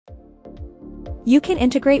You can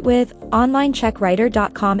integrate with OnlineCheckWriter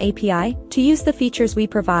API to use the features we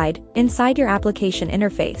provide inside your application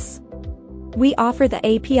interface. We offer the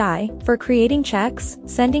API for creating checks,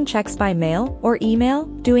 sending checks by mail or email,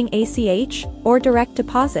 doing ACH or direct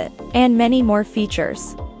deposit, and many more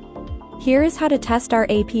features. Here is how to test our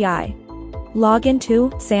API. Log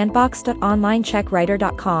into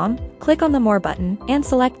sandbox.onlinecheckwriter.com, click on the More button, and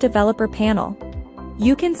select Developer Panel.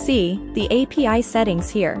 You can see the API settings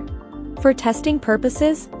here. For testing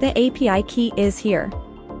purposes, the API key is here.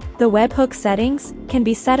 The webhook settings can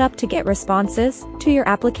be set up to get responses to your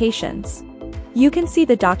applications. You can see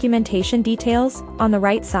the documentation details on the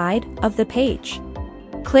right side of the page.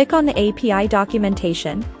 Click on the API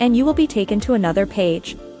documentation and you will be taken to another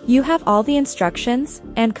page. You have all the instructions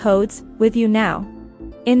and codes with you now.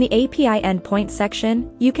 In the API endpoint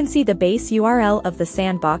section, you can see the base URL of the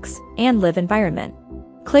sandbox and live environment.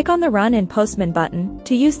 Click on the Run in Postman button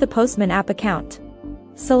to use the Postman app account.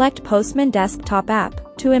 Select Postman Desktop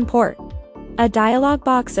app to import. A dialog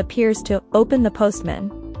box appears to open the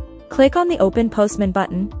Postman. Click on the Open Postman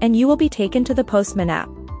button and you will be taken to the Postman app.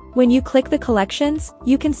 When you click the collections,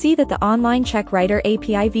 you can see that the OnlineCheckWriter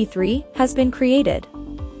API v3 has been created.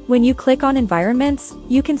 When you click on Environments,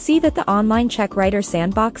 you can see that the OnlineCheckWriter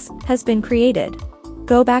sandbox has been created.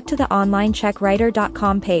 Go back to the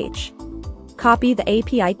OnlineCheckWriter.com page. Copy the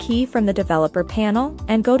API key from the developer panel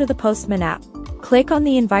and go to the Postman app. Click on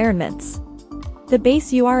the Environments. The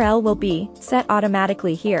base URL will be set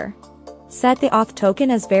automatically here. Set the auth token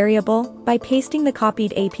as variable by pasting the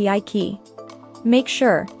copied API key. Make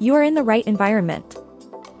sure you are in the right environment.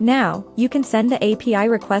 Now, you can send the API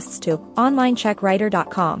requests to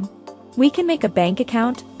OnlineCheckWriter.com. We can make a bank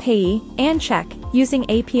account, payee, and check using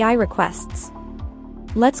API requests.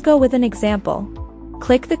 Let's go with an example.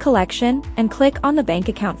 Click the collection and click on the bank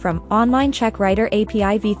account from OnlineCheckWriter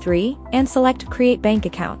API v3 and select Create Bank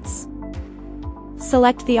Accounts.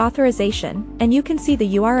 Select the authorization and you can see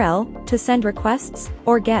the URL to send requests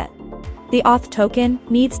or get. The auth token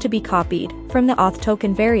needs to be copied from the auth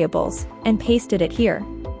token variables and pasted it here.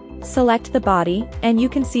 Select the body and you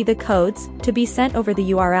can see the codes to be sent over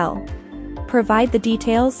the URL. Provide the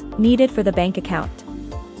details needed for the bank account.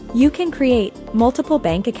 You can create multiple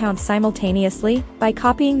bank accounts simultaneously by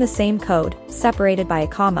copying the same code, separated by a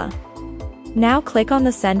comma. Now click on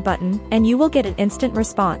the Send button and you will get an instant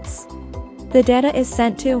response. The data is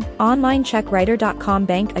sent to OnlineCheckWriter.com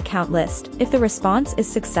bank account list if the response is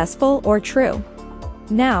successful or true.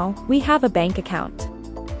 Now, we have a bank account.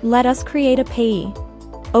 Let us create a payee.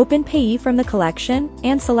 Open Payee from the collection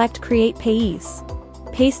and select Create Payees.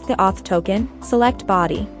 Paste the auth token, select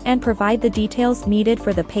body, and provide the details needed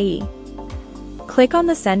for the payee. Click on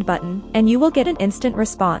the Send button and you will get an instant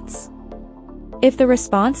response. If the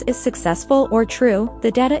response is successful or true,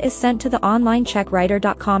 the data is sent to the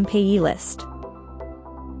OnlineCheckWriter.com payee list.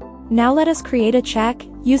 Now let us create a check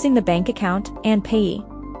using the bank account and payee.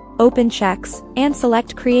 Open Checks and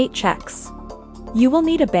select Create Checks. You will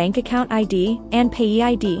need a bank account ID and payee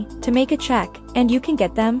ID to make a check, and you can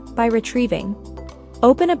get them by retrieving.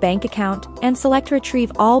 Open a bank account and select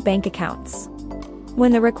Retrieve All Bank Accounts.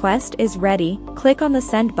 When the request is ready, click on the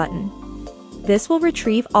Send button. This will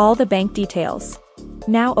retrieve all the bank details.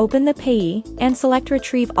 Now open the payee and select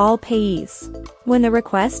Retrieve All Payees. When the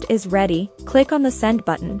request is ready, click on the Send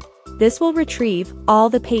button. This will retrieve all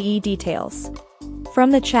the payee details.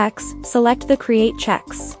 From the checks, select the Create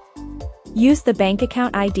Checks. Use the bank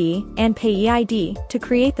account ID and payee ID to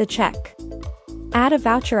create the check. Add a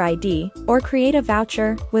voucher ID or create a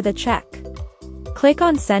voucher with a check. Click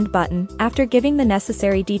on Send button after giving the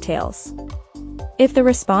necessary details. If the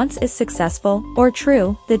response is successful or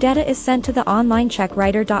true, the data is sent to the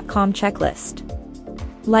OnlineCheckWriter.com checklist.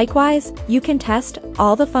 Likewise, you can test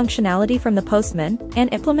all the functionality from the Postman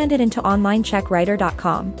and implement it into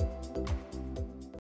OnlineCheckWriter.com.